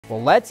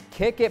Well, let's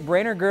kick it.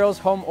 Brainerd girls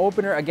home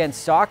opener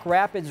against Sauk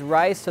Rapids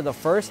Rice. To the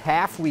first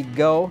half we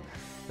go.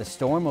 The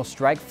Storm will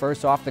strike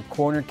first off the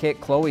corner kick.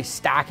 Chloe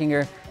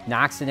Stockinger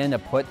knocks it in to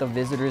put the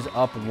visitors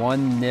up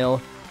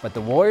 1-0. But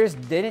the Warriors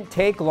didn't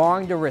take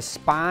long to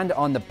respond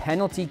on the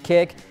penalty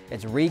kick.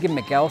 It's Regan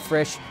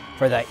McElfresh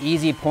for the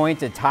easy point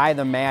to tie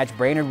the match.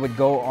 Brainerd would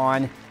go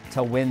on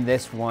to win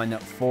this one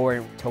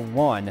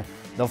 4-1,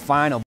 the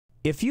final.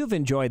 If you've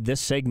enjoyed this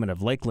segment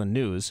of Lakeland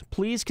News,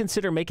 please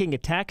consider making a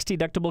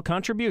tax-deductible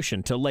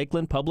contribution to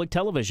Lakeland Public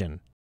Television.